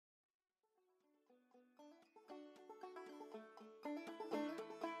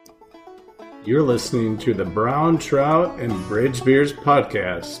You're listening to the Brown Trout and Bridge Beers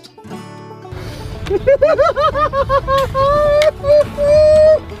podcast.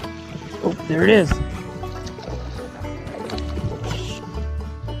 Oh, there it is.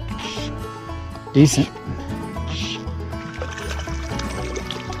 Decent.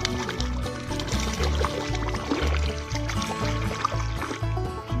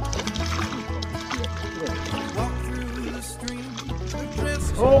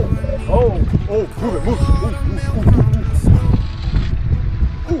 Move it.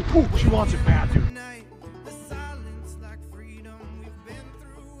 She wants it bad, dude.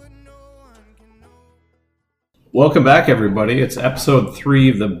 Welcome back, everybody. It's episode 3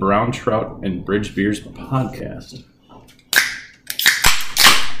 of the Brown Trout and Bridge Beers podcast.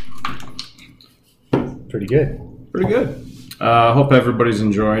 Pretty good. Pretty good. Hope everybody's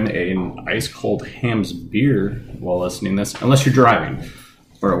enjoying an ice-cold Hamm's beer while listening to this, unless you're driving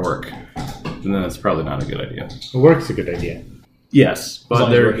or at work. And then that's probably not a good idea. Work's a good idea. Yes, but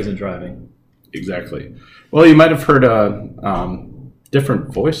there isn't driving. Exactly. Well, you might have heard a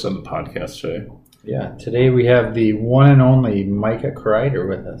different voice on the podcast today. Yeah, today we have the one and only Micah Kreider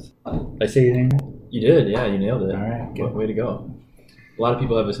with us. Did I say your name? You did, yeah, you nailed it. All right, good. Way to go. A lot of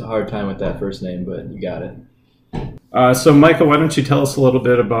people have a hard time with that first name, but you got it. So, Micah, why don't you tell us a little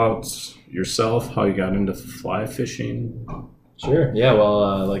bit about yourself, how you got into fly fishing? Sure. Yeah,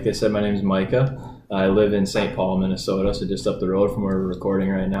 well, like I said, my name is Micah. I live in St. Paul, Minnesota, so just up the road from where we're recording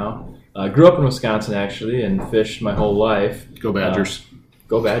right now. I grew up in Wisconsin, actually, and fished my whole life. Go Badgers.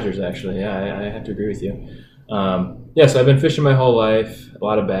 Go Badgers, actually. Yeah, I have to agree with you. So I've been fishing my whole life, a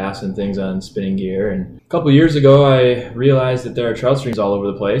lot of bass and things on spinning gear. And a couple of years ago, I realized that there are trout streams all over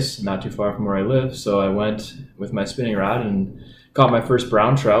the place, not too far from where I live. So I went with my spinning rod and caught my first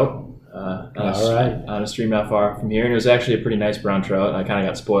brown trout on a stream not far from here. And it was actually a pretty nice brown trout. I kind of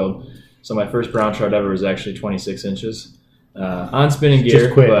got spoiled. So my first brown trout ever was actually 26 inches on spinning gear.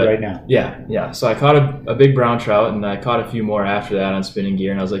 Just quit right now. Yeah. So I caught a big brown trout, and I caught a few more after that on spinning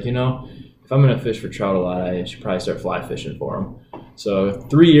gear. And I was like, if I'm going to fish for trout a lot, I should probably start fly fishing for them. So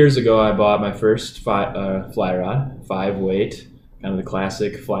 3 years ago, I bought my first fly rod, 5-weight, kind of the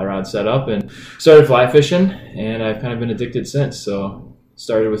classic fly rod setup, and started fly fishing. And I've kind of been addicted since. So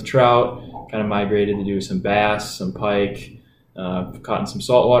started with trout, kind of migrated to do some bass, some pike. Caught some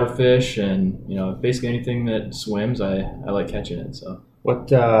saltwater fish, and basically anything that swims, I like catching it. So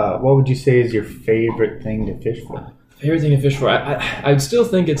What would you say is your favorite thing to fish for? favorite thing to fish for, I'd still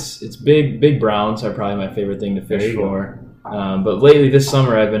think it's big browns are probably my favorite thing to fish for. But lately this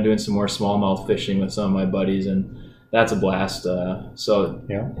summer I've been doing some more smallmouth fishing with some of my buddies, and that's a blast. Pretty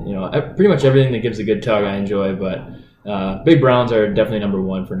much everything that gives a good tug I enjoy, but big browns are definitely number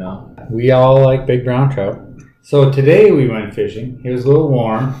one for now. We all like big brown trout. So today we went fishing. It was a little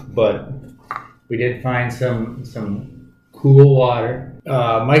warm, but we did find some cool water.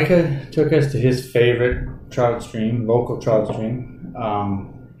 Micah took us to his favorite trout stream, local trout stream.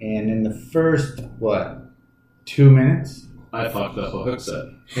 And in the first, 2 minutes? I fucked up a hook set.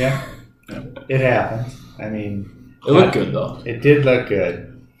 Yeah. It happens. I mean, It looked good though. It did look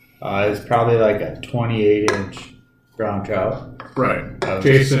good. It was probably like a 28-inch brown trout. Right.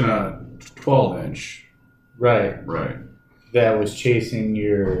 Chasing a 12-inch. Right. That was chasing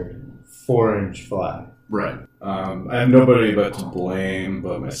your 4-inch fly. Right. I have nobody but to blame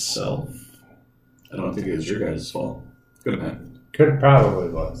but myself. I don't think it was your guys' fault. Could have been. Probably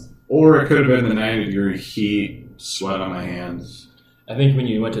was. Or it could have been the 90-degree heat, sweat on my hands. I think when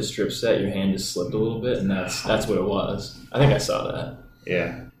you went to strip set, your hand just slipped a little bit, and that's what it was. I think I saw that.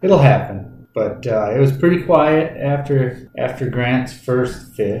 Yeah. It'll happen. But it was pretty quiet after Grant's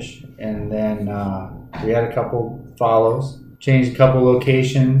first fish, and then we had a couple follows, changed a couple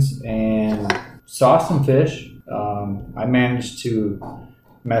locations, and saw some fish. I managed to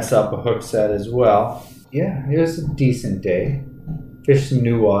mess up a hook set as well. Yeah, it was a decent day. Fished some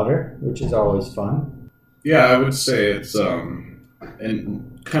new water, which is always fun. Yeah, I would say it's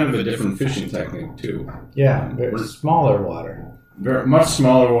and kind of a different fishing technique too. Yeah, very smaller water. Very much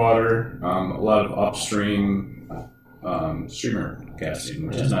smaller water, a lot of upstream streamer casting,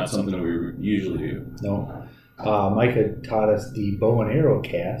 which is not something we usually do. No. Micah taught us the bow and arrow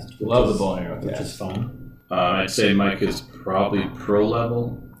cast. Love the bow and arrow cast. Which is fun. I'd say Mike is probably pro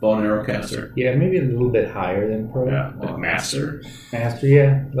level bow and arrow caster. Yeah, maybe a little bit higher than pro. Yeah, like master. Master,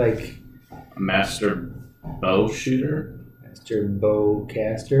 yeah. Like a master bow shooter. Master bow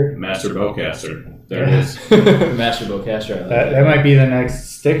caster. Master bow caster. There it is. Master bowcaster. That might be the next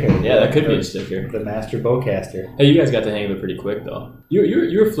sticker. Yeah, that could be a sticker. The master bowcaster. Hey, you guys got the hang of it pretty quick though.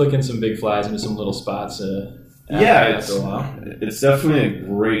 You were flicking some big flies into some little spots After a while. It's definitely a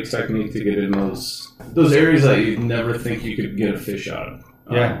great technique to get in those areas that you'd never think you could get a fish out of.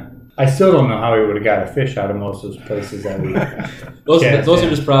 Yeah. I still don't know how we would have got a fish out of most of those places that we Those are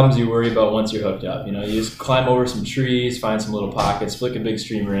just problems you worry about once you're hooked up. You know, you just climb over some trees, find some little pockets, flick a big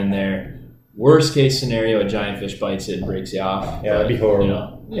streamer in there. Worst case scenario, a giant fish bites it and breaks you off. Yeah, that'd be horrible. You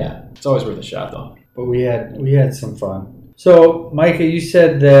know, yeah, it's always worth a shot though. But we had some fun. So, Micah, you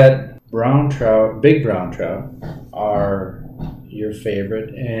said that brown trout, big brown trout, are your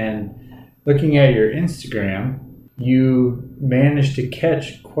favorite. And looking at your Instagram, you managed to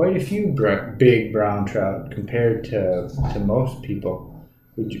catch quite a few big brown trout compared to most people.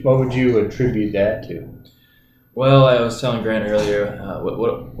 What would you attribute that to? Well, I was telling Grant earlier,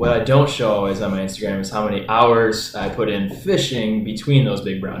 what I don't show always on my Instagram is how many hours I put in fishing between those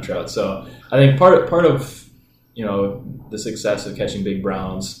big brown trout. So I think part of the success of catching big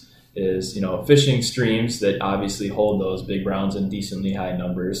browns is fishing streams that obviously hold those big browns in decently high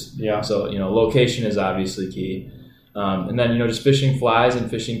numbers. Yeah. So location is obviously key, and then just fishing flies and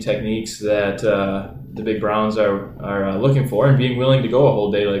fishing techniques that the big browns are looking for, and being willing to go a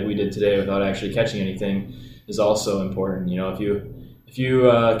whole day like we did today without actually catching anything is also important. If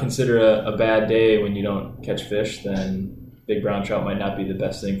you consider a bad day when you don't catch fish, then big brown trout might not be the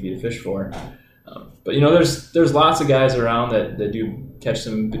best thing for you to fish for. But there's lots of guys around that do catch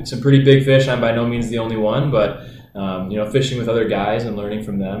some pretty big fish. I'm by no means the only one, but fishing with other guys and learning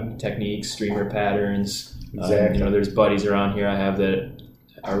from them techniques, streamer patterns. Exactly. There's buddies around here I have that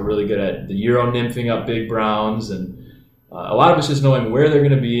are really good at the Euro nymphing up big browns, and a lot of it's just knowing where they're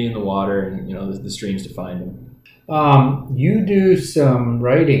going to be in the water and the streams to find them. You do some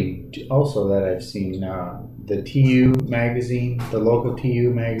writing also that I've seen. The TU magazine, the local TU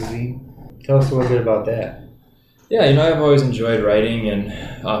magazine. Tell us a little bit about that. Yeah, I've always enjoyed writing, and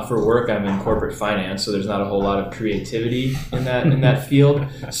for work I'm in corporate finance, so there's not a whole lot of creativity in that field.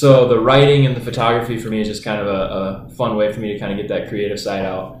 So the writing and the photography for me is just kind of a fun way for me to kind of get that creative side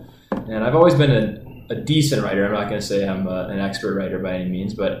out. And I've always been a decent writer. I'm not going to say I'm an expert writer by any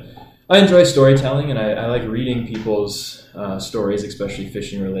means, but I enjoy storytelling, and I like reading people's stories, especially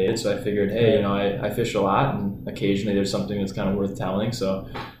fishing related. So I figured, hey, I fish a lot, and occasionally there's something that's kind of worth telling. So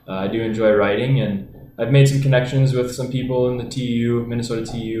I do enjoy writing, and I've made some connections with some people in the Minnesota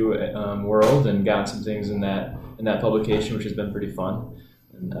TU world, and gotten some things in that publication, which has been pretty fun.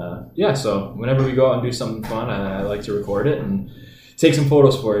 And so whenever we go out and do something fun, I like to record it and take some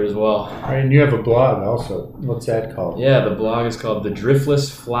photos for it as well. All right, and you have a blog also. What's that called? Yeah, the blog is called The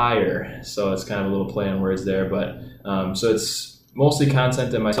Driftless Flyer. So it's kind of a little play on words there, but so it's mostly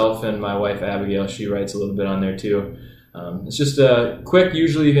content that myself and my wife Abigail, she writes a little bit on there too. It's just a quick,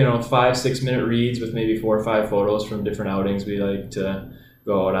 usually 5-6 minute reads with maybe 4 or 5 photos from different outings we like to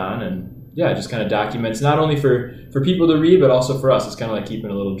go out on, and it just kind of documents not only for people to read but also for us. It's kind of like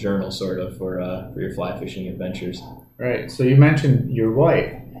keeping a little journal sort of for your fly fishing adventures. Right. So you mentioned your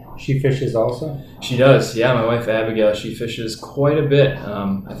wife. She fishes also? She does. Yeah, my wife Abigail, she fishes quite a bit.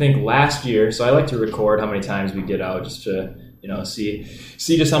 I think last year, so I like to record how many times we get out just to see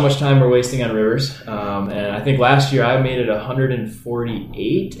just how much time we're wasting on rivers. And I think last year I made it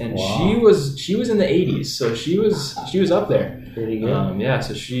 148, and wow. she was in the 80s, so she was up there. Pretty good.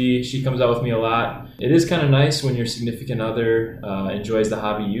 So she comes out with me a lot. It is kind of nice when your significant other enjoys the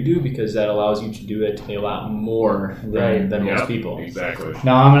hobby you do, because that allows you to do it a lot more than most people. Exactly.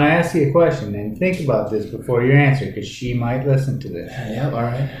 Now I'm going to ask you a question, and think about this before you answer, because she might listen to this. Yeah, all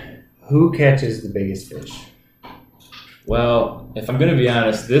right. Who catches the biggest fish? Well, if I'm going to be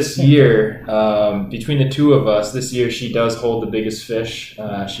honest, this year, between the two of us, this year she does hold the biggest fish.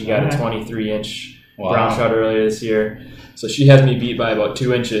 She got a 23-inch brown trout earlier this year. So she has me beat by about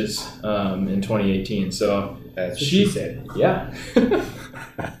 2 inches in 2018. So that's what she said. Yeah.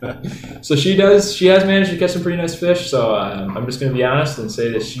 So she has managed to catch some pretty nice fish. So I'm just going to be honest and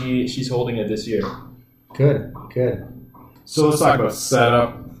say that she's holding it this year. Good. So let's talk about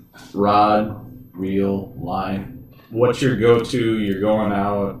setup, rod, reel, line. What's your go-to? You're going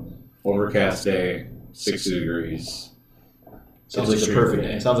out, overcast day, 60 degrees. Sounds like the perfect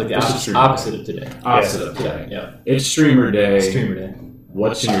day. Sounds like the opposite of today. Opposite of today. Yeah. It's streamer day. Streamer day.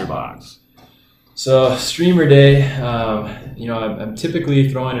 What's in your box? So streamer day, I'm typically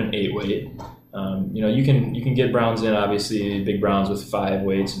throwing an 8 weight. You can get browns in, obviously big browns with 5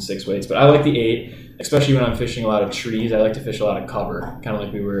 weights and 6 weights, but I like the 8, especially when I'm fishing a lot of trees. I like to fish a lot of cover, kind of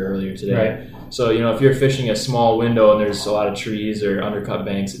like we were earlier today. Right. So if you're fishing a small window and there's a lot of trees or undercut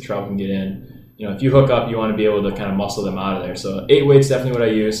banks that trout can get in, if you hook up, you want to be able to kind of muscle them out of there. So 8 weight's definitely what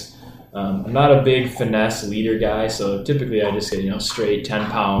I use. I'm not a big finesse leader guy, so typically I just get straight 10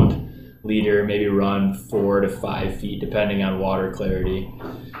 pound. leader, maybe run 4 to 5 feet depending on water clarity.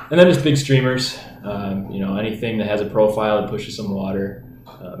 And then just big streamers, anything that has a profile that pushes some water,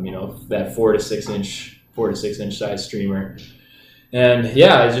 that 4 to 6 inch size streamer. And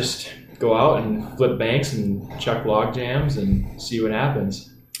I just go out and flip banks and chuck log jams and see what happens.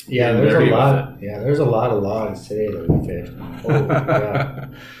 Yeah, there's a lot. Yeah, there's a lot of logs today that we fished. Oh,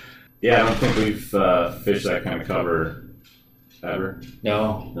 God. Yeah, I don't think we've fished that kind of cover ever.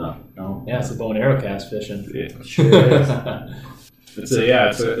 No. Yeah, it's a bow and arrow cast fishing. Yeah. Sure is.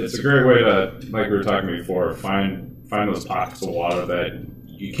 It's a great way to, like we were talking before, find those pockets of water that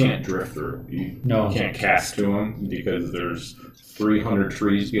you can't drift through. You can't cast to them because there's 300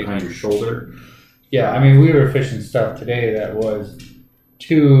 trees behind your shoulder. Yeah, I mean, we were fishing stuff today that was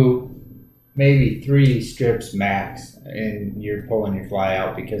 2, maybe 3 strips max, and you're pulling your fly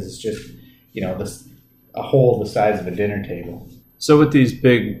out because it's just, a hole the size of a dinner table. So with these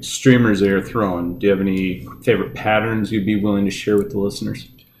big streamers that you're throwing, do you have any favorite patterns you'd be willing to share with the listeners?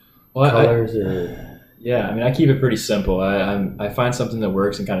 Well, Colors or... Yeah, I mean, I keep it pretty simple. I find something that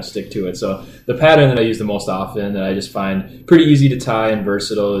works and kind of stick to it. So the pattern that I use the most often, that I just find pretty easy to tie and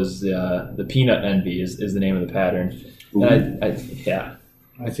versatile, is the Peanut Envy is the name of the pattern. And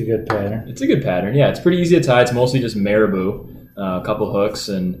That's a good pattern. it's a good pattern. Yeah, it's pretty easy to tie. It's mostly just marabou, a couple hooks,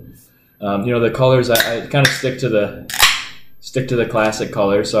 and the colors. I kind of stick to the classic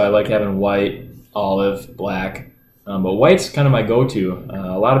colors. So I like having white, olive, black, but white's kind of my go-to.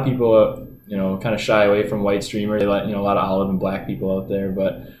 A lot of people. Kind of shy away from white streamer. They let a lot of olive and black people out there,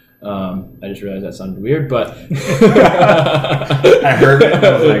 but I just realized that sounded weird. But I heard it.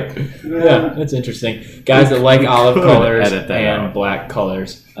 I was like, yeah, that's interesting. Guys that like olive colors and black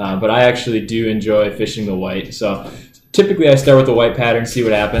colors, but I actually do enjoy fishing the white. So typically, I start with the white pattern, see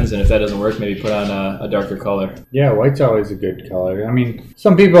what happens, and if that doesn't work, maybe put on a darker color. Yeah, white's always a good color. I mean,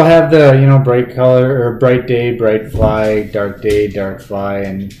 some people have the bright color or bright day, bright fly, dark day, dark fly,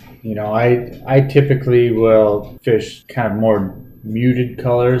 and I typically will fish kind of more muted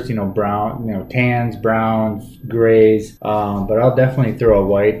colors, brown, tans, browns, grays, but I'll definitely throw a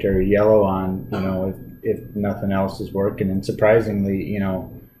white or yellow on, if nothing else is working. And surprisingly,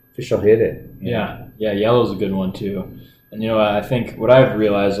 fish will hit it. Yeah, yellow's a good one too. And I think what I've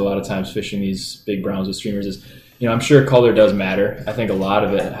realized a lot of times fishing these big browns with streamers is, I'm sure color does matter. I think a lot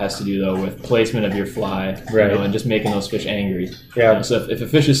of it has to do, though, with placement of your fly, right, and just making those fish angry. Yeah. So if a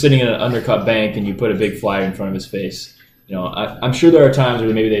fish is sitting in an undercut bank and you put a big fly in front of his face, I'm sure there are times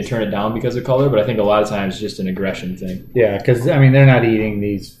where maybe they turn it down because of color, but I think a lot of times it's just an aggression thing. Yeah, because, they're not eating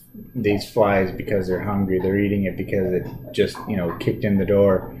these flies because they're hungry. They're eating it because it just, kicked in the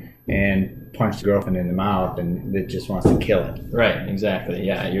door and punched the girlfriend in the mouth, and it just wants to kill it. Right, exactly.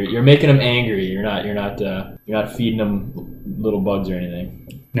 Yeah, you're making them angry. You're not feeding them little bugs or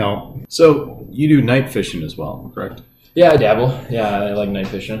anything. No. So you do night fishing as well, correct? Yeah, I dabble. Yeah, I like night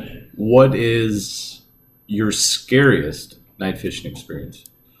fishing. What is your scariest night fishing experience?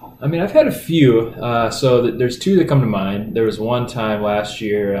 I mean, I've had a few. So there's 2 that come to mind. There was one time last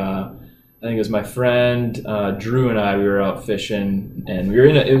year. I think it was my friend Drew and I. We were out fishing, and we were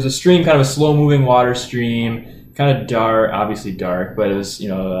it was a stream, kind of a slow-moving water stream, kind of dark, obviously dark, but it was kind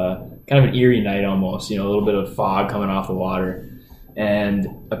of an eerie night almost. A little bit of fog coming off the water, and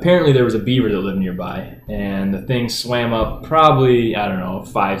apparently there was a beaver that lived nearby, and the thing swam up probably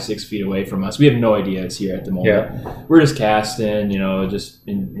 5-6 feet away from us. We have no idea it's here at the moment. Yeah. We're just casting,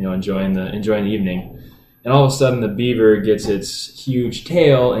 enjoying the evening. And all of a sudden, the beaver gets its huge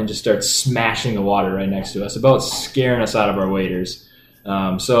tail and just starts smashing the water right next to us, about scaring us out of our waders.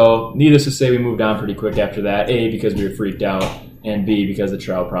 So needless to say, we moved on pretty quick after that, A, because we were freaked out, and B, because the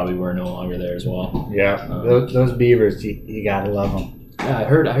trout probably were no longer there as well. Yeah, those beavers, you gotta love them. Yeah, I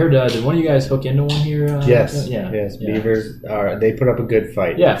heard. Did one of you guys hook into one here? Yes. Yeah. Yes. Beavers they put up a good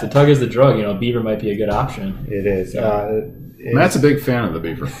fight. Yeah, if the tug is the drug, beaver might be a good option. It is. Matt's a big fan of the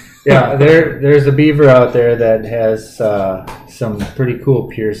beaver. Yeah, there's a beaver out there that has some pretty cool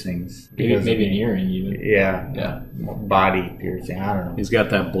piercings. Maybe an earring even. Yeah. Body piercing. I don't know. He's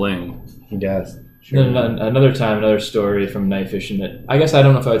got that bling. He does. Sure. Another time, another story from night fishing that I guess I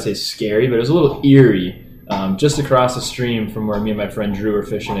don't know if I would say scary, but it was a little eerie. Just across the stream from where me and my friend Drew were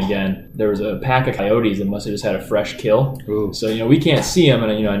fishing again, there was a pack of coyotes that must have just had a fresh kill. Ooh. So, we can't see them,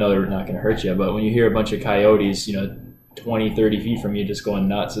 and, I know they're not going to hurt you, but when you hear a bunch of coyotes, 20, 30 feet from you just going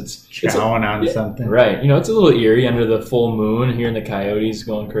nuts, it's chowing on something. Right. It's a little eerie under the full moon, hearing the coyotes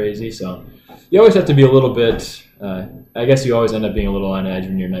going crazy. So you always have to be a little bit I guess you always end up being a little on edge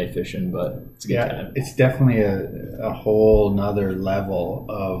when you're night fishing, but it's a good time. It's definitely a whole nother level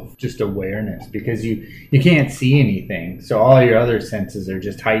of just awareness because you can't see anything, so all your other senses are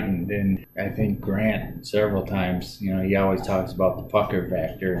just heightened. And I think Grant several times, he always talks about the pucker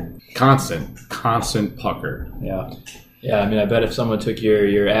factor. Constant pucker. Yeah, I mean, I bet if someone took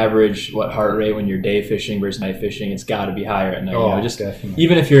your average heart rate when you're day fishing versus night fishing, it's got to be higher at night. Definitely.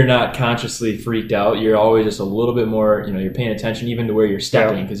 Even if you're not consciously freaked out, you're always just a little bit more. You're paying attention even to where you're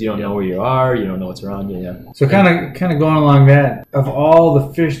stepping because you don't know where you are, you don't know what's around you. Yeah. So kind of going along that, of all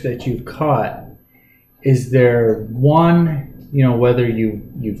the fish that you've caught, is there one, whether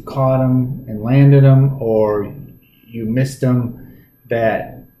you've caught them and landed them or you missed them,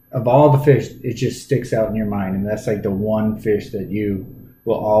 that of all the fish, it just sticks out in your mind, and that's like the one fish that you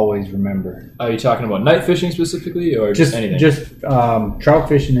will always remember? Are you talking about night fishing specifically, or just anything? Just trout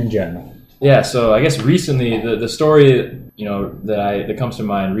fishing in general. Yeah, so I guess recently the story that comes to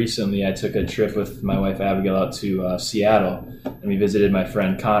mind recently, I took a trip with my wife Abigail out to Seattle, and we visited my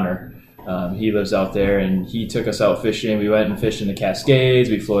friend Connor. He lives out there, and he took us out fishing. We went and fished in the Cascades.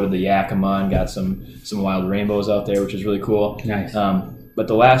 We floated the Yakima and got some wild rainbows out there, which was really cool. Nice. But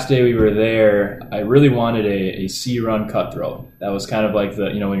the last day we were there, I really wanted a sea run cutthroat. That was kind of like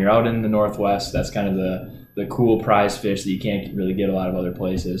when you're out in the Northwest, that's kind of the cool prize fish that you can't really get a lot of other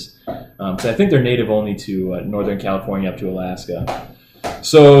places. So I think they're native only to Northern California up to Alaska.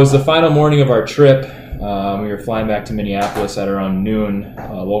 So it was the final morning of our trip. We were flying back to Minneapolis at around noon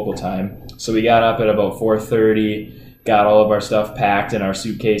local time. So we got up at about 4:30, got all of our stuff packed in our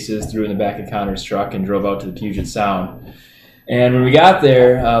suitcases, threw in the back of Connor's truck, and drove out to the Puget Sound. And when we got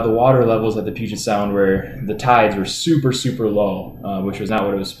there, the water levels at the Puget Sound the tides were super, super low, which was not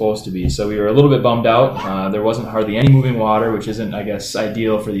what it was supposed to be. So we were a little bit bummed out. There wasn't hardly any moving water, which isn't, I guess,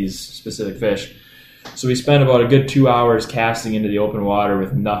 ideal for these specific fish. So we spent about a good 2 hours casting into the open water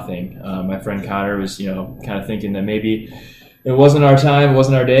with nothing. My friend Connor was, kind of thinking that maybe it wasn't our time, it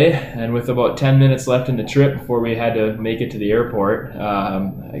wasn't our day. And with about 10 minutes left in the trip before we had to make it to the airport,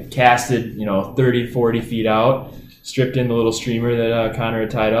 I casted, 30, 40 feet out, stripped in the little streamer that Connor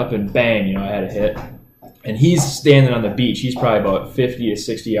had tied up, and bang, I had a hit. And he's standing on the beach. He's probably about 50 to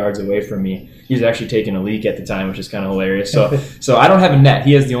 60 yards away from me. He's actually taking a leak at the time, which is kind of hilarious. So I don't have a net.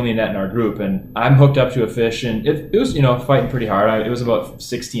 He has the only net in our group, and I'm hooked up to a fish, and it was, fighting pretty hard. It was about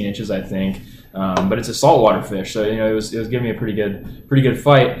 16 inches, I think. But it's a saltwater fish, so it was giving me a pretty good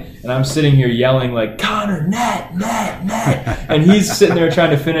fight. And I'm sitting here yelling like, Connor, net, net, net, and he's sitting there trying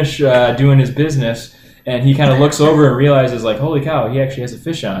to finish doing his business. And he kind of looks over and realizes, like, holy cow, he actually has a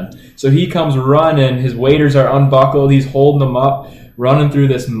fish on. So he comes running. His waders are unbuckled. He's holding them up, running through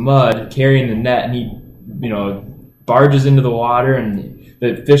this mud, carrying the net. And he, barges into the water, and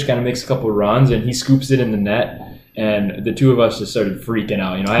the fish kind of makes a couple runs, and he scoops it in the net. And the two of us just started freaking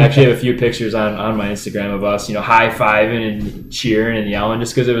out. I actually have a few pictures on my Instagram of us, high-fiving and cheering and yelling,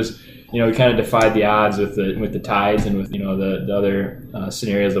 just because it was, we kind of defied the odds with the tides and with, the other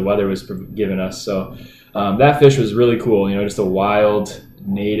scenarios the weather was giving us. So that fish was really cool, just a wild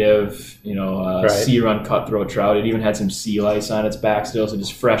native, right. Sea run cutthroat trout. It even had some sea lice on its back still, so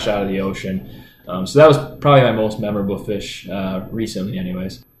just fresh out of the ocean. So that was probably my most memorable fish recently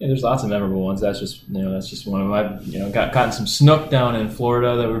anyways. Yeah, there's lots of memorable ones. That's just one of them. I've gotten some snook down in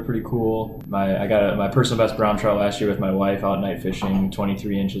Florida that were pretty cool. I got my personal best brown trout last year with my wife out night fishing,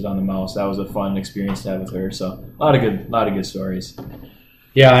 23 inches on the mouse. That was a fun experience to have with her. So a lot of good stories.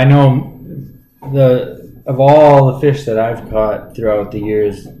 Yeah, I know of all the fish that I've caught throughout the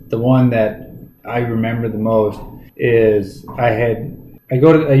years, the one that I remember the most is I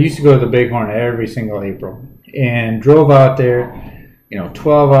used to go to the Bighorn every single April and drove out there,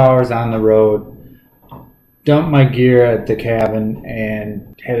 12 hours on the road, dumped my gear at the cabin,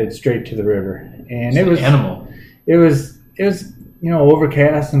 and headed straight to the river. And it was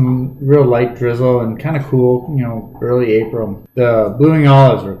overcast and real light drizzle and kind of cool, early April. The blue-wing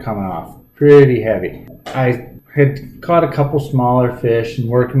olives were coming off pretty heavy. I had caught a couple smaller fish and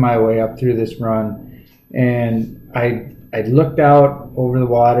working my way up through this run, and I looked out over the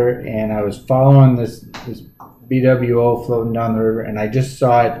water, and I was following this BWO floating down the river, and I just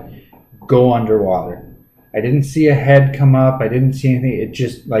saw it go underwater. I didn't see a head come up. I didn't see anything. It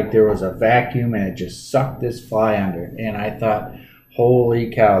just, like there was a vacuum, and it just sucked this fly under. And I thought, holy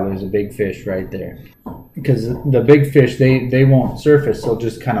cow, there's a big fish right there. Because the big fish, they won't surface. They'll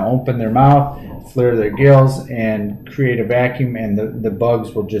just kind of open their mouth, flare their gills, and create a vacuum, and the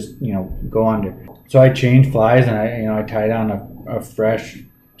bugs will just, go under. So I changed flies, and I tied on a fresh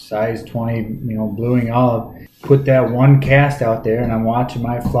size 20, blue-wing olive, put that one cast out there, and I'm watching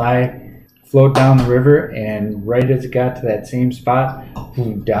my fly float down the river, and right as it got to that same spot,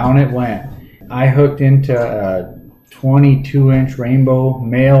 boom, down it went. I hooked into a 22-inch rainbow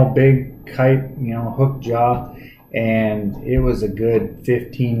male big kite, hook jaw, and it was a good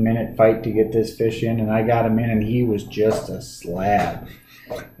 15-minute fight to get this fish in, and I got him in, and he was just a slab.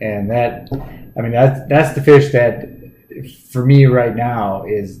 And that's the fish that, for me right now,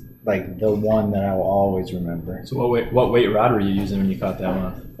 is like the one that I will always remember. So what weight rod were you using when you caught that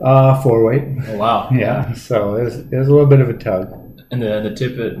one? 4-weight. Oh wow! Yeah. So it was a little bit of a tug. And the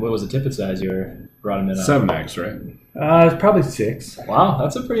tippet, what was the tippet size you brought him in on? 7X, right? It's probably 6. Wow,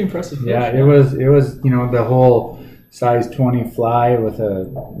 that's a pretty impressive fish. Yeah, it was the whole size 20 fly with a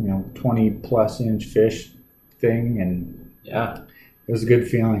 20+ inch fish thing, and yeah, it was a good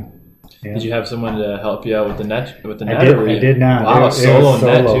feeling. Yeah. Did you have someone to help you out with the net? I did not. Wow, It solo was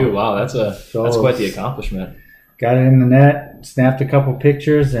net solo. too. Wow, that's quite the accomplishment. Got it in the net, snapped a couple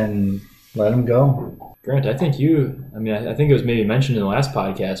pictures, and let him go. Grant, I think I think it was maybe mentioned in the last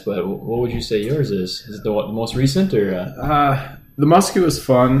podcast, but what would you say yours is? Is it the most recent or? The muskie was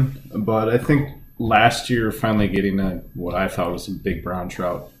fun, but I think last year finally getting what I thought was a big brown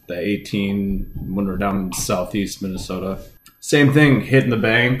trout, the 18 when we were down in southeast Minnesota. Same thing, hitting the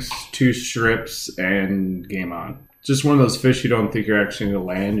banks, 2 strips, and game on. Just one of those fish you don't think you're actually going to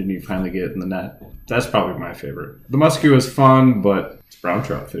land, and you finally get it in the net. That's probably my favorite. The muskie was fun, but it's brown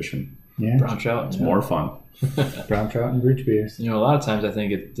trout fishing. Yeah, Brown trout. It's more fun. brown trout and bridge beers. A lot of times I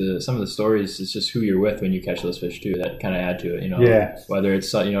think some of the stories is just who you're with when you catch those fish too. That kind of add to it. Yeah. Whether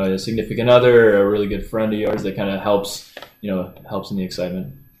it's a significant other or a really good friend of yours that kind of helps in the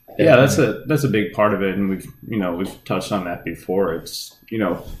excitement. Yeah, that's a big part of it, and we've touched on that before. It's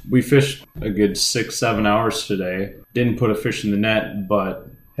we fished a good 6-7 hours today. Didn't put a fish in the net, but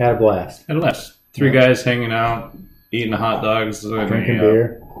Had a blast. 3 guys hanging out, eating hot dogs,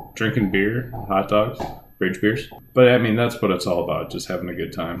 Drinking beer, hot dogs, bridge beers. But that's what it's all about, just having a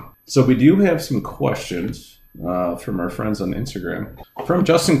good time. So we do have some questions from our friends on Instagram. From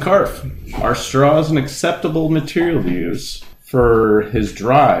Justin Karff, are straws an acceptable material to use for his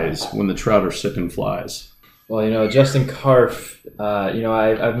dries when the trout are sipping flies? Well, Justin Karff,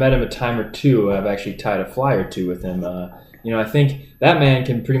 I've met him a time or two. I've actually tied a fly or two with him. I think that man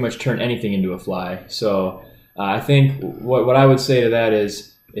can pretty much turn anything into a fly. So I think what I would say to that is,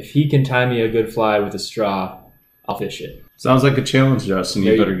 if he can tie me a good fly with a straw, I'll fish it. Sounds like a challenge, Justin.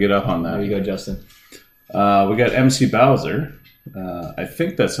 You better get up on that. There you go, Justin. We got MC Bowser. I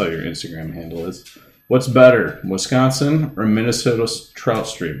think that's how your Instagram handle is. What's better, Wisconsin or Minnesota trout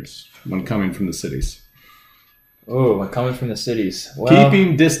streams when coming from the cities? Oh, coming from the cities. Well,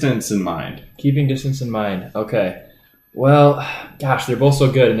 keeping distance in mind. Okay. Well, gosh, they're both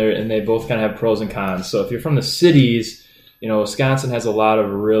so good, and they both kind of have pros and cons. So if you're from the cities, Wisconsin has a lot of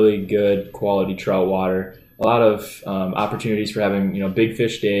really good quality trout water, a lot of opportunities for having big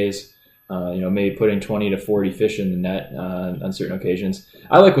fish days. Maybe putting 20 to 40 fish in the net on certain occasions.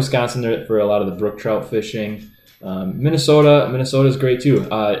 I like Wisconsin for a lot of the brook trout fishing. Minnesota is great too.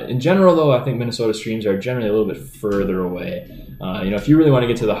 In general, though, I think Minnesota streams are generally a little bit further away. If you really want to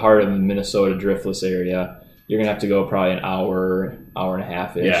get to the heart of the Minnesota driftless area, you're gonna have to go probably an hour and a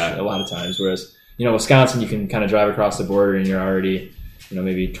half-ish a lot of times. Whereas Wisconsin, you can kind of drive across the border and you're already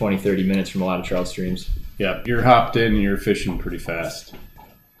maybe 20-30 minutes from a lot of trout streams. Yeah, you're hopped in and you're fishing pretty fast.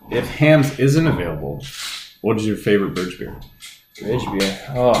 If Hamm's isn't available, what is your favorite bridge beer? Bridge beer.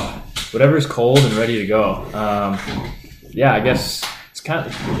 Oh, whatever's cold and ready to go. I guess it's kind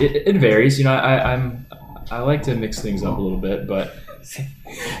of it varies. I like to mix things up a little bit, but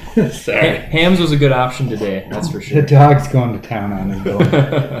Hamm's was a good option today. That's for sure. The dog's going to town on his boat.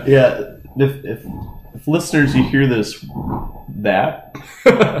 Yeah, if listeners, you hear this,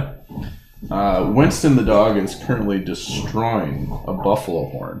 Winston the dog is currently destroying a buffalo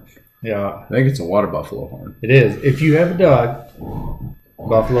horn. Yeah. I think it's a water buffalo horn. It is. If you have a dog,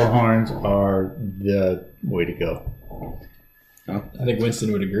 buffalo horns are the way to go. I think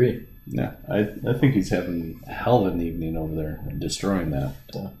Winston would agree. Yeah, I think he's having a hell of an evening over there and destroying that.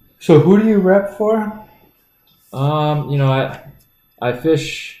 So who do you rep for? I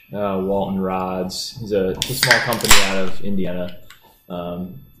fish Walton Rods. He's a small company out of Indiana.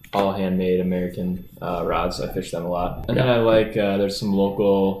 All handmade American rods. I fish them a lot. And then I like there's some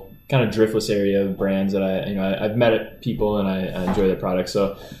local kind of driftless area brands that I've met people and I enjoy their products.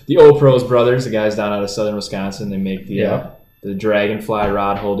 So the O-Pros brothers, the guys down out of southern Wisconsin, they make the Dragonfly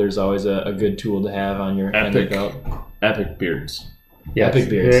rod holder is always a good tool to have on your belt. Epic beards. Yes, Epic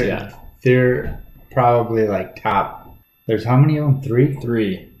beards, they're probably like top. There's how many of them? 3?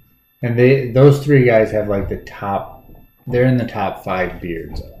 3. And those 3 guys have like the top. They're in the top 5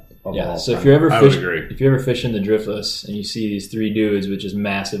 beards. of Yeah, all so if time. you're ever I would agree. if you're ever fishing the driftless and you see these three dudes with just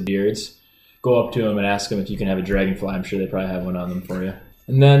massive beards, go up to them and ask them if you can have a dragonfly. I'm sure they probably have one on them for you.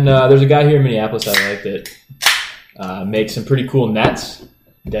 And then there's a guy here in Minneapolis I like that makes some pretty cool nets,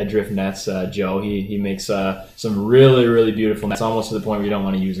 dead drift nets. Joe, he makes some really, really beautiful nets, almost to the point where you don't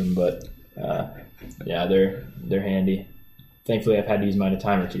want to use them, but yeah, they're handy. Thankfully, I've had to use mine a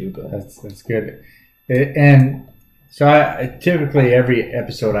time or two. But That's good. And so I typically every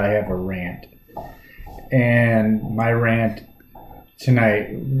episode I have a rant, and my rant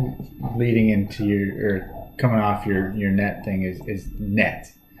tonight, leading into coming off your net thing, is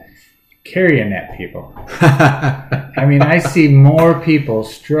nets. Carry a net, people. I mean, I see more people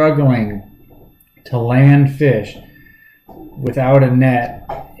struggling to land fish without a net,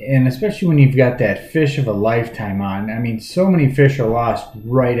 and especially when you've got that fish of a lifetime on. I mean, so many fish are lost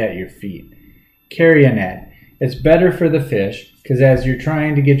right at your feet. Carry a net. It's better for the fish because as you're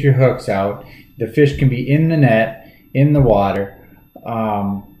trying to get your hooks out, the fish can be in the net, in the water,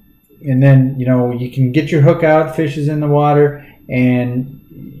 and then you can get your hook out. Fish is in the water, and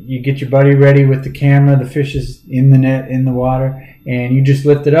you get your buddy ready with the camera. The fish is in the net, in the water, and you just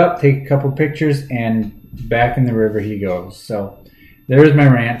lift it up, take a couple pictures, and back in the river he goes. So there's my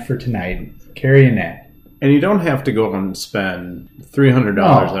rant for tonight. Carry a net. And you don't have to go and spend $300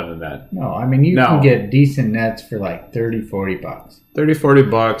 on a net. No, I mean, you can get decent nets for like $30, $40.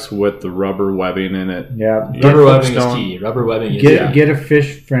 $30-$40 with the rubber webbing in it. Yeah. rubber webbing is key. Rubber webbing is Get a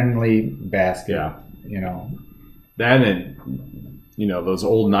fish-friendly basket. Yeah. That and, those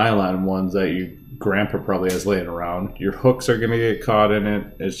old nylon ones that your grandpa probably has laying around. Your hooks are going to get caught in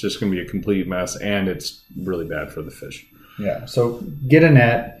it. It's just going to be a complete mess, and it's really bad for the fish. Yeah, so get a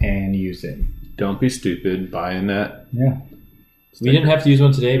net and use it. Don't be stupid. Buy a net. Yeah. We didn't have to use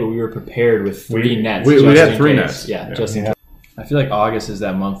one today, but we were prepared with three nets. We just had in 3 case. nets. Yeah, just in case. I feel like August is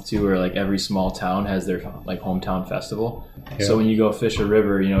that month too, where like every small town has their like hometown festival. Yeah. So when you go fish a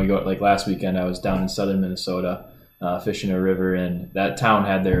river, you go like last weekend. I was down in southern Minnesota fishing a river, and that town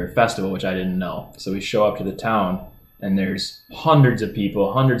had their festival, which I didn't know. So we show up to the town, and there's hundreds of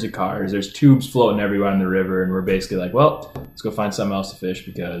people, hundreds of cars. There's tubes floating everywhere in the river, and we're basically like, well, let's go find something else to fish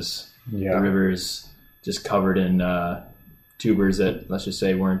because the river is just covered in tubers that, let's just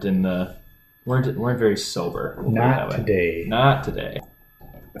say, weren't very sober. We'll Not today. Not today.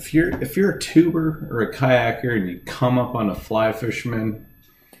 If you're a tuber or a kayaker and you come up on a fly fisherman,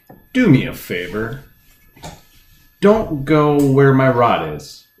 do me a favor. Don't go where my rod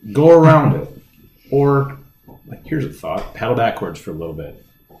is. Go around it. Or, here's a thought, paddle backwards for a little bit.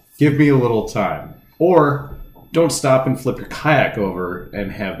 Give me a little time. Or, don't stop and flip your kayak over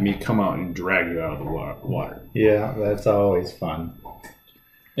and have me come out and drag you out of the water. Yeah, that's always fun.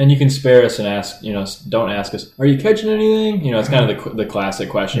 And you can spare us and ask, don't ask us, are you catching anything? It's kind of the classic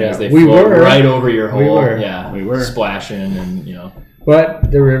question is they float right over your hole. Yeah, we were splashing and,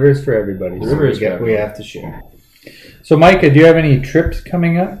 But the river is for everybody. The river is for everybody. We have to share. So, Micah, do you have any trips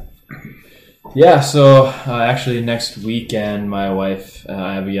coming up? Yeah, so actually next weekend, my wife,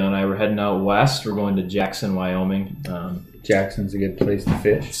 Abigail, and I were heading out west. We're going to Jackson, Wyoming. Jackson's a good place to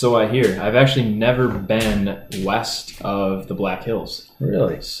fish. So I hear. I've actually never been west of the Black Hills.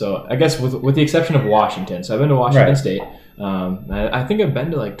 Really? So I guess with the exception of Washington. So I've been to Washington Right. State. I think I've been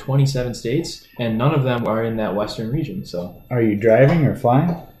to like 27 states, and none of them are in that western region. So Are you driving or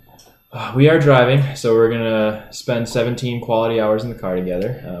flying? we are driving, so we're going to spend 17 quality hours in the car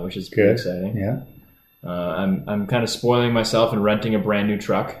together, which is pretty Good. exciting. Yeah. I'm kind of spoiling myself and renting a brand new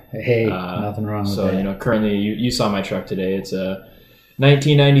truck. Hey, nothing wrong with So, that. currently you saw my truck today. It's a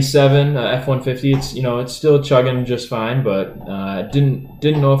 1997 F-150. It's, it's still chugging just fine, but didn't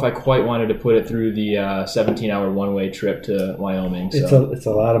know if I quite wanted to put it through the 17-hour one-way trip to Wyoming. So. It's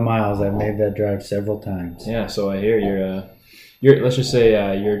a lot of miles. I've made that drive several times. Yeah, so I hear your let's just say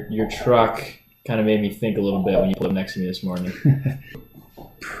your truck kind of made me think a little bit when you pulled up next to me this morning.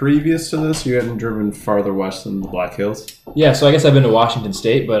 Previous to this, you hadn't driven farther west than the Black Hills? Yeah, so I guess I've been to Washington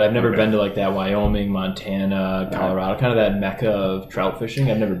State, but I've never been to like that Wyoming, Montana, Colorado, kind of that mecca of trout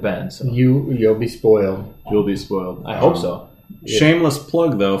fishing. I've never been. So You'll be spoiled. You'll be spoiled. I hope so. Shameless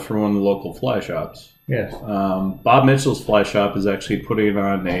plug, though, for one of the local fly shops. Yes. Bob Mitchell's fly shop is actually putting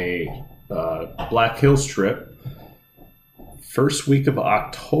on a Black Hills trip first week of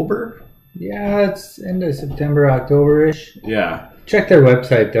October. Yeah, it's into September, October-ish. Yeah. Check their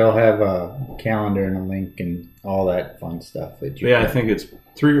website. They'll have a calendar and a link and all that fun stuff. I think it's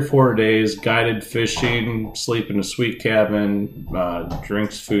 3 or 4 days, guided fishing, sleep in a sweet cabin,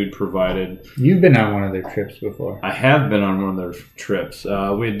 drinks, food provided. You've been on one of their trips before. I have been on one of their trips.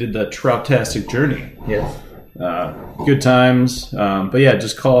 We did the Trout-tastic Journey. Yes. Good times. But yeah,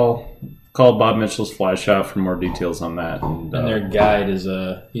 just call Bob Mitchell's Fly Shop for more details on that. And their guide is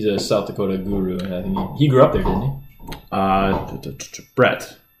he's a South Dakota guru, and I think he grew up there, didn't he?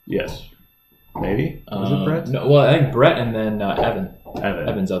 Brett. Yes. Maybe? Was it Brett? No, well, I think Brett and then Evan.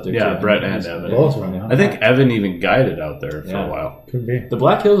 Evan's out there yeah, too. Brett and Evan. Both of them, yeah. I think Evan even guided out there for Yeah. a while. Could be. The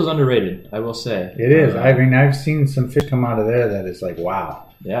Black Hills is underrated, I will say. It is. I mean, I've seen some fish come out of there that is like, wow.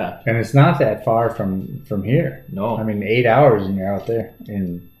 Yeah. And it's not that far from here. No. I mean, 8 hours and you're out there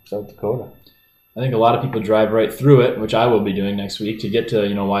in South Dakota. I think a lot of people drive right through it, which I will be doing next week to get to,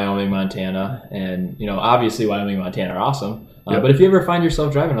 Wyoming, Montana. And, obviously Wyoming and Montana are awesome. Yep. But if you ever find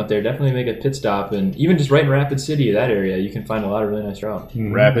yourself driving out there, definitely make a pit stop. And even just right in Rapid City, that area, you can find a lot of really nice trout.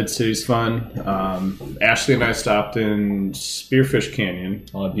 Mm-hmm. Rapid City's fun. Ashley and I stopped in Spearfish Canyon.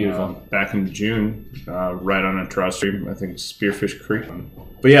 Oh, beautiful. Back in June, right on a trout stream, I think Spearfish Creek.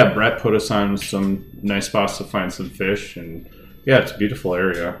 But yeah, Brett put us on some nice spots to find some fish. And yeah, it's a beautiful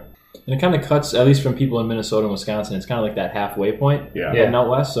area. And it kind of cuts, at least from people in Minnesota and Wisconsin, it's kind of like that halfway point Yeah. heading out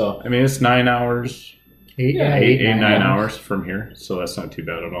west. So I mean, it's 9 hours, Eight, Yeah, eight, 9 hours. hours from here. So that's not too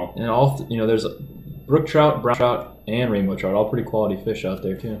bad at all. And there's brook trout, brown trout, and rainbow trout, all pretty quality fish out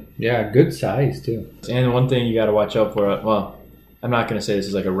there too. Yeah, good size too. And one thing you got to watch out for, well, I'm not going to say this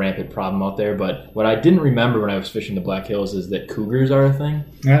is like a rampant problem out there, but what I didn't remember when I was fishing the Black Hills is that cougars are a thing.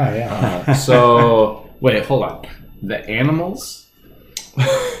 Yeah, yeah. So Wait, hold on. The animals?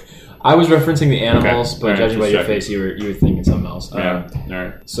 I was referencing the animals, Okay. but All right, judging by just your checking. face, you were thinking something else. Yeah. All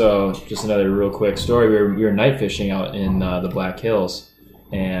right. So just another real quick story. We were night fishing out in the Black Hills,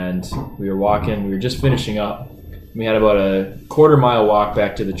 and we were walking. We were just finishing up. We had about a quarter-mile walk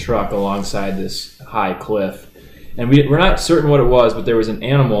back to the truck alongside this high cliff, and we're not certain what it was, but there was an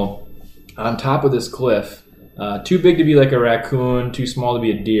animal on top of this cliff, too big to be like a raccoon, too small to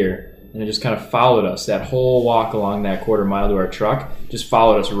be a deer. And it just kind of followed us that whole walk along that quarter mile to our truck. Just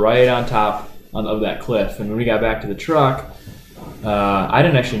followed us right on top of that cliff. And when we got back to the truck, I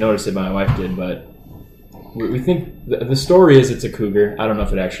didn't actually notice it, but my wife did. But we think the story is it's a cougar. I don't know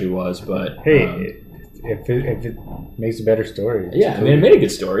if it actually was, but Hey, if it makes a better story. it's yeah, I cool. mean, it made a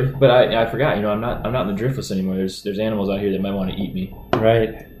good story. But I forgot. I'm not in the driftless anymore. There's animals out here that might want to eat me.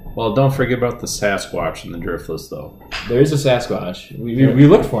 Right. Well, don't forget about the Sasquatch and the driftless, though. There is a Sasquatch. We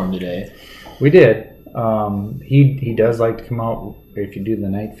looked for him today. We did. He does like to come out if you do the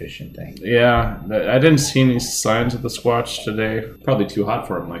night fishing thing. Yeah, I didn't see any signs of the Squatch today. Probably too hot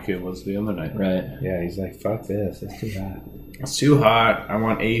for him like it was the other night. Right. Yeah, he's like, fuck this. It's too hot. It's too hot. I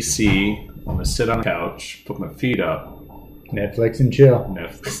want AC. I'm going to sit on the couch, put my feet up, Netflix and chill.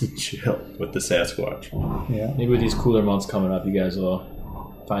 Netflix and chill with the Sasquatch. Yeah. Maybe with these cooler months coming up, you guys will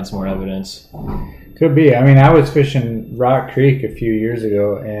find some more evidence. Could be. I mean, I was fishing Rock Creek a few years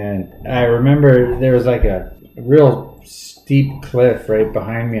ago, and I remember there was like a real steep cliff right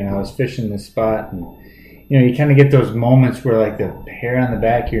behind me, and I was fishing this spot, and you kind of get those moments where like the hair on the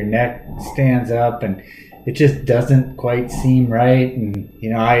back of your neck stands up, and it just doesn't quite seem right,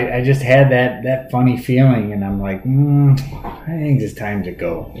 and I just had that funny feeling, and I'm like, I think it's time to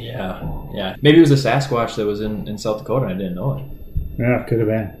go. Yeah. Maybe it was a Sasquatch that was in South Dakota and I didn't know it. Yeah, could have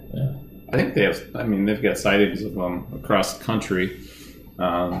been. Yeah. I think they've got sightings of them across the country.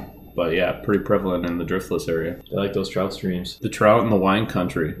 But yeah, pretty prevalent in the driftless area. I like those trout streams. The trout in the wine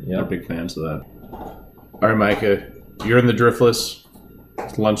country. Yeah. They're big fans of that. All right, Micah, you're in the driftless.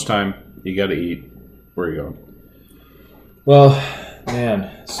 It's lunchtime. You got to eat. Where are you going? Well,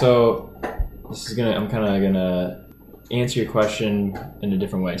 man, so I'm kind of gonna answer your question in a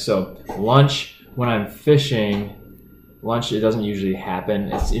different way. So lunch, when I'm fishing, it doesn't usually happen.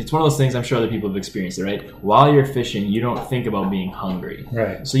 It's one of those things I'm sure other people have experienced it, right? While you're fishing, you don't think about being hungry.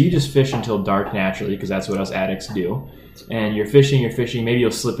 Right. So you just fish until dark naturally because that's what us addicts do. And you're fishing. Maybe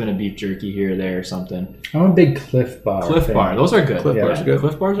you'll slip in a beef jerky here or there or something. I'm a big Cliff Bar. Cliff fan. Bar. Those are good. Cliff Bars are good.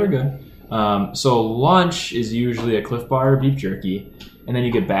 Cliff Bars are good. So lunch is usually a Cliff Bar or beef jerky. And then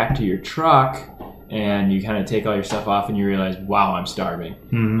you get back to your truck and you kind of take all your stuff off and you realize, wow, I'm starving.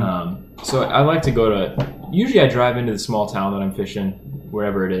 Mhm. So I like to go to, usually I drive into the small town that I'm fishing,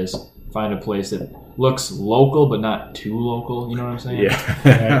 wherever it is, find a place that looks local but not too local, you know what I'm saying?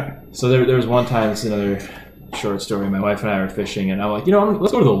 Yeah. So there was one time, it's another short story, my wife and I were fishing and I'm like,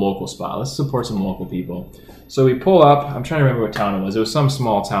 let's go to the local spot. Let's support some local people. So we pull up, I'm trying to remember what town it was. It was some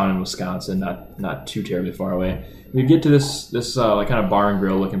small town in Wisconsin, not too terribly far away. We get to this like kind of bar and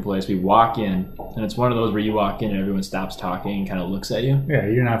grill looking place. We walk in, and it's one of those where you walk in and everyone stops talking and kind of looks at you. Yeah,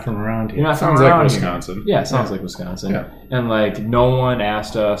 you're not from around here. You're not from Sounds like around here. Wisconsin. Yeah, it sounds like Wisconsin. Yeah. And like no one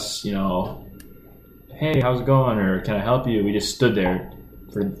asked us, hey, how's it going, or can I help you? We just stood there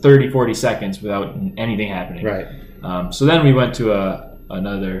for 30, 40 seconds without anything happening. Right. So then we went to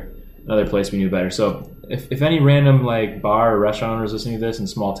another place we knew better. So if any random like bar or restaurant owners listening to this in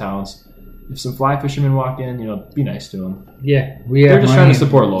small towns, if some fly fishermen walk in, be nice to them. Yeah, They're just trying to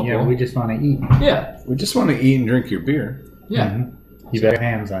support local. Yeah, we just want to eat. Yeah. We just want to eat and drink your beer. Yeah. Mm-hmm. You better have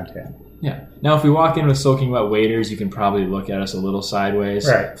hams on tap. Yeah. Now, if we walk in with soaking wet waders, you can probably look at us a little sideways.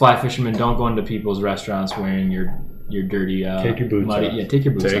 Right. Fly fishermen, don't go into people's restaurants wearing your dirty, Take your boots muddy. off. Yeah, take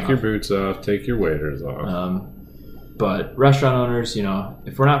your boots off. Take your boots off. Take your waders off. But restaurant owners,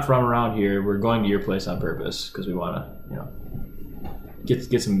 if we're not from around here, we're going to your place on purpose because we want to,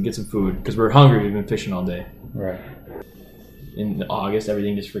 get some food because we're hungry. We've been fishing all day. Right. In August,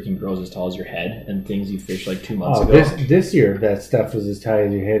 everything just freaking grows as tall as your head, and things you fished like 2 months ago. This year that stuff was as high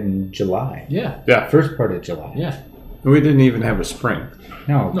as your head in July. Yeah. First part of July. Yeah. We didn't even have a spring.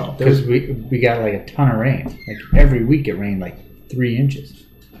 No, because we got like a ton of rain. Like every week it rained like 3 inches.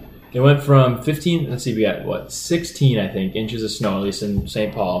 It went from 15, let's see, we got 16, I think, inches of snow, at least in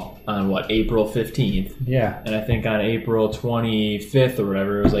St. Paul, on April 15th. Yeah. And I think on April 25th or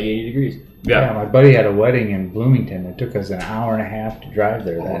whatever, it was like 80 degrees. Yeah, my buddy had a wedding in Bloomington. It took us an hour and a half to drive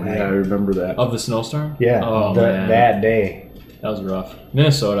there that night. Yeah, I remember that. Of the snowstorm? Yeah, Oh, man. that day. That was rough.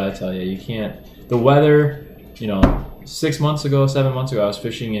 Minnesota, I tell you, you can't. The weather, 6 months ago, 7 months ago, I was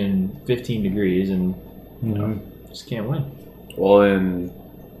fishing in 15 degrees and just can't win. Well, in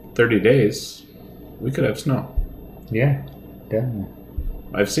 30 days, we could have snow. Yeah, definitely.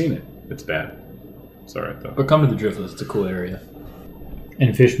 I've seen it. It's bad. It's all right, though. But come to the Driftless. It's a cool area.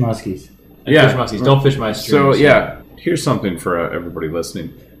 And fish muskies. And fish muskies. Don't fish my So, streams. yeah, here's something for everybody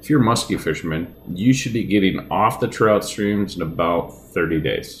listening. If you're a muskie fisherman, you should be getting off the trout streams in about 30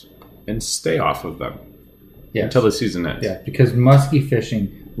 days. And stay off of them until the season ends. Yeah, because muskie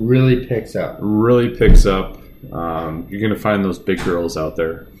fishing really picks up. Really picks up. You're going to find those big girls out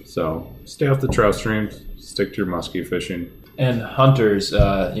there. So stay off the trout streams. Stick to your muskie fishing. And hunters,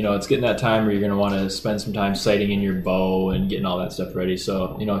 it's getting that time where you're going to want to spend some time sighting in your bow and getting all that stuff ready.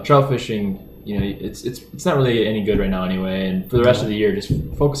 So, trout fishing, it's not really any good right now anyway. And for the rest of the year, just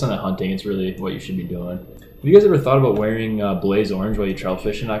focus on the hunting. It's really what you should be doing. Have you guys ever thought about wearing blaze orange while you trout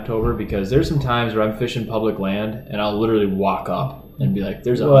fish in October? Because there's some times where I'm fishing public land and I'll literally walk up and be like,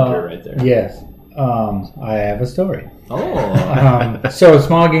 there's a hunter right there. Yes. I have a story. Oh. So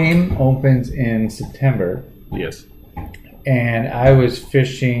small game opens in September. Yes. And I was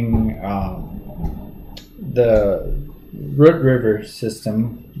fishing the Root River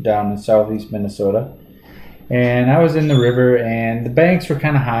system down in southeast Minnesota. And I was in the river, and the banks were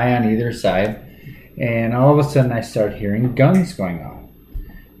kind of high on either side. And all of a sudden, I start hearing guns going off.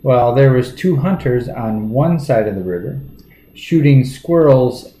 Well, there was 2 hunters on one side of the river shooting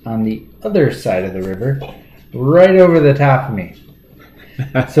squirrels on the other side of the river, right over the top of me.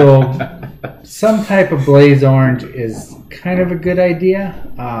 So some type of blaze orange is kind of a good idea.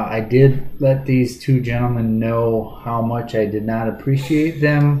 I did let these 2 gentlemen know how much I did not appreciate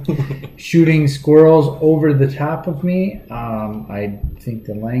them shooting squirrels over the top of me. I think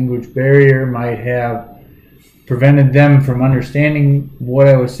the language barrier might have prevented them from understanding what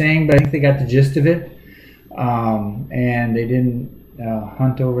I was saying, but I think they got the gist of it. And they didn't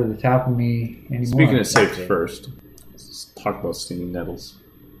hunt over the top of me anymore. Speaking of safety first, let's talk about stinging nettles.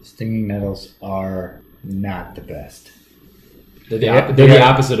 Stinging nettles are not the best. They're the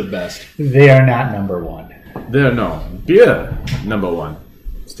opposite of best. They are not number one. There, no. Beer, number 1.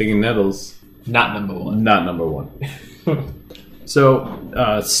 Stinging nettles, Not number one. not number 1.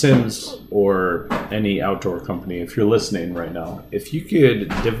 So, Sims or any outdoor company, if you're listening right now, if you could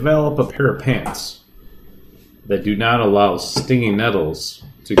develop a pair of pants that do not allow stinging nettles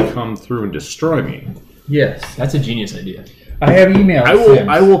to come through and destroy me, Yes. That's a genius idea. I have emailed Sims.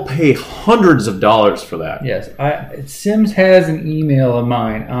 I will pay hundreds of dollars for that. Yes. Sims has an email of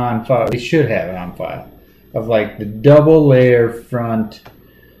mine on file. They should have it on file. Of like the double layer front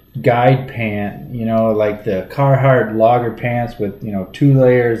guide pant, like the Carhartt logger pants with, 2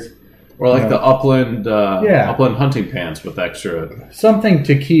 layers. Or like the upland Yeah. upland hunting pants with extra. Something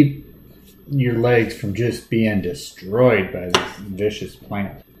to keep your legs from just being destroyed by this vicious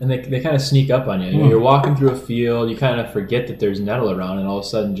plant. And they kind of sneak up on you. You're walking through a field, you kind of forget that there's nettle around, and all of a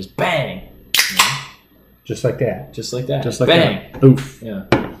sudden, just bang! Just like that. Just like that. Just like bang! that. Oof. Yeah.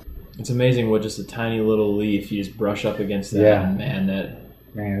 It's amazing what just a tiny little leaf, you just brush up against that, Yeah. and man,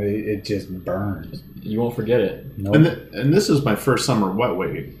 Man, it just burns. you won't forget it. Nope. And this is my first summer wet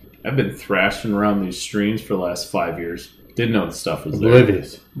wading. I've been thrashing around these streams for the last 5 years. Didn't know the stuff was there.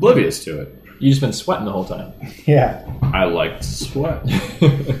 Oblivious. To it. You just been sweating the whole time. Yeah. I like to sweat.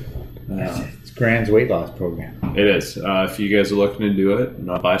 It's Grant's weight loss program. It is. If you guys are looking to do it,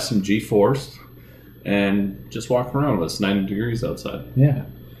 buy some G-Force and just walk around with it. It's 90 degrees outside. Yeah.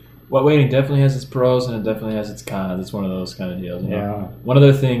 Wet weighting definitely has its pros and it definitely has its cons. It's one of those kind of deals. You know? Yeah. One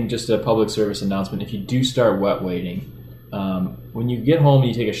other thing, just a public service announcement: if you do start wet weighting, when you get home and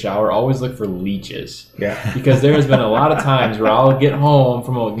you take a shower, always look for leeches. Yeah. Because there has been a lot of times where I'll get home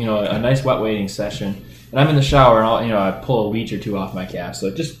from a nice wet weighting session, and I'm in the shower and I pull a leech or two off my calf. So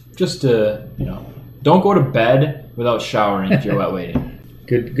just to don't go to bed without showering if you're wet weighting.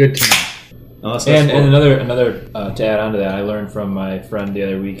 Good to know. And another to add on to that, I learned from my friend the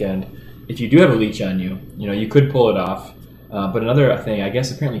other weekend, if you do have a leech on you, you could pull it off. But another thing, I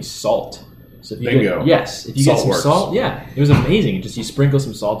guess, apparently salt. So if you Bingo. get Salt some works. salt, it was amazing. You sprinkle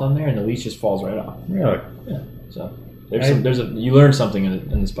some salt on there, and the leech just falls right off. Really? Yeah. So you learned something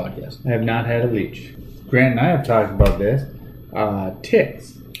in this podcast. I have not had a leech. Grant and I have talked about this.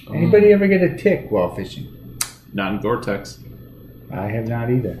 Ticks. Anybody ever get a tick while fishing? Not in Gore-Tex. I have not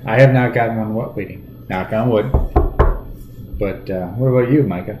either. I have not gotten one wet weighting. Knock on wood. But what about you,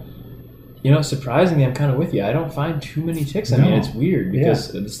 Micah? Surprisingly, I'm kind of with you. I don't find too many ticks on me. It's weird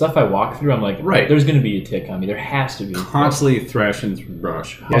because the stuff I walk through, I'm like, Right. there's going to be a tick on me. There has to be. Constantly thrashing through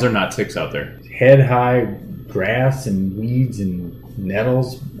brush. How are there not ticks out there? Head high grass and weeds and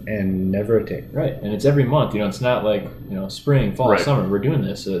nettles and never a tick. Right, and it's every month. It's not like spring, fall, Right. summer. We're doing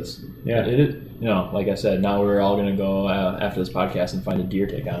this. So it's Yeah. It is. Like I said, now we're all going to go after this podcast and find a deer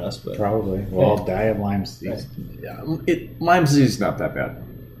tick on us. But Probably. We'll all die of Lyme disease. Yeah, Lyme disease is not that bad.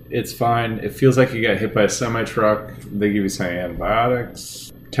 It's fine. It feels like you got hit by a semi-truck. They give you some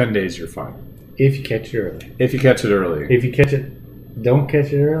antibiotics. 10 days, you're fine. If you catch it early. If you catch it early. If you don't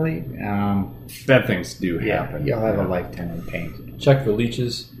catch it early, Bad things do happen. you'll have a lifetime of pain. check for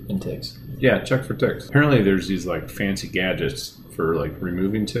leeches and ticks. Yeah, check for ticks. Apparently there's these fancy gadgets for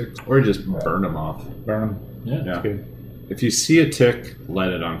removing ticks, or just burn them off. Burn them. Yeah, Yeah. Good. If you see a tick,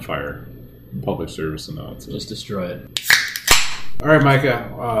 light it on fire. Public service announcement. just destroy it. All right, Micah,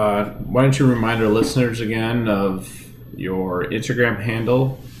 why don't you remind our listeners again of your Instagram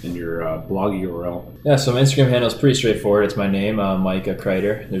handle and your blog URL? Yeah, so my Instagram handle is pretty straightforward. It's my name, Micah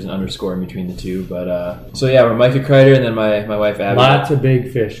Kreider. There's an underscore in between the two, but we're Micah Kreider, and then my wife Abby. Lots of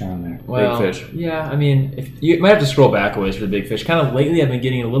big fish on there. Well, big fish. Yeah, I mean, if you might have to scroll back a ways for the big fish. Kind of lately, I've been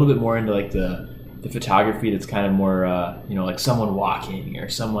getting a little bit more into the photography that's kind of more, like someone walking or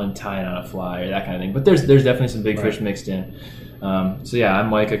someone tying on a fly or that kind of thing. But there's definitely some big fish mixed in. I'm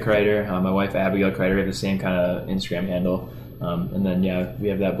Micah Kreider. My wife Abigail Kreider. We have the same kind of Instagram handle. And then we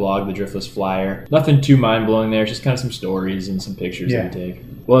have that blog, The Driftless Flyer. Nothing too mind blowing there. Just kind of some stories and some pictures that we take.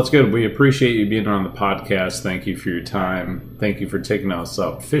 Well, it's good. We appreciate you being on the podcast. Thank you for your time. Thank you for taking us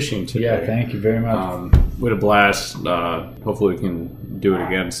out fishing today. Yeah, thank you very much. We had a blast. Hopefully we can do it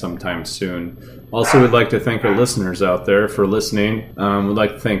again sometime soon. Also, we'd like to thank our listeners out there for listening. We'd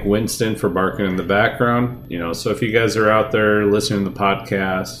like to thank Winston for barking in the background. So if you guys are out there listening to the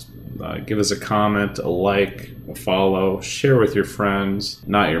podcast, give us a comment, a like, a follow, share with your friends,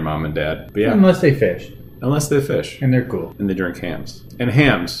 not your mom and dad. But yeah, Unless they fish. unless they fish And they're cool. and they drink hams. And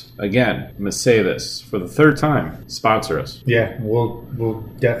hams, again, I'm going to say this for the third time, sponsor us. Yeah, we'll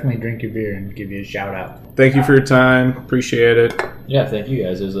definitely drink your beer and give you a shout out. Thank you for your time. Appreciate it. Yeah, thank you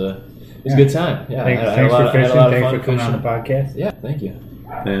guys. It was a good time. Yeah, Thanks, I had thanks a lot for of- I had a fishing. lot of Thanks fun for coming on the fishing. podcast. Yeah, thank you.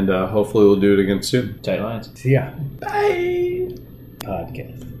 And hopefully we'll do it again soon. Tight lines. See ya. Bye.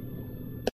 Podcast.